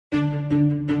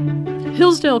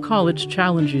Hillsdale College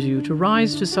challenges you to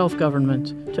rise to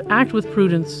self-government, to act with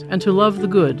prudence, and to love the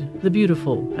good, the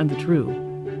beautiful, and the true.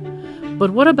 But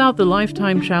what about the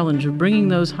lifetime challenge of bringing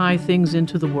those high things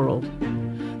into the world?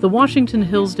 The Washington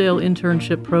Hillsdale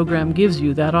Internship Program gives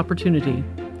you that opportunity.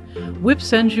 WIP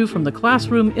sends you from the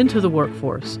classroom into the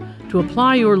workforce to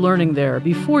apply your learning there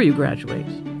before you graduate.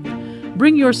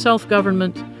 Bring your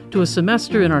self-government to a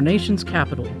semester in our nation's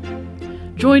capital.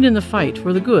 Join in the fight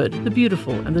for the good, the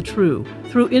beautiful, and the true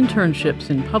through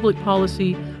internships in public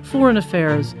policy, foreign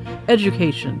affairs,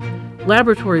 education,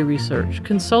 laboratory research,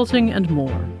 consulting, and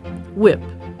more. WIP.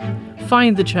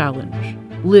 Find the challenge.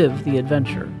 Live the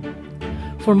adventure.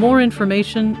 For more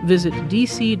information, visit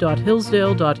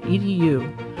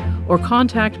dc.hillsdale.edu or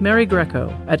contact Mary Greco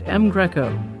at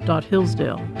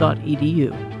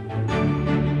mgreco.hillsdale.edu.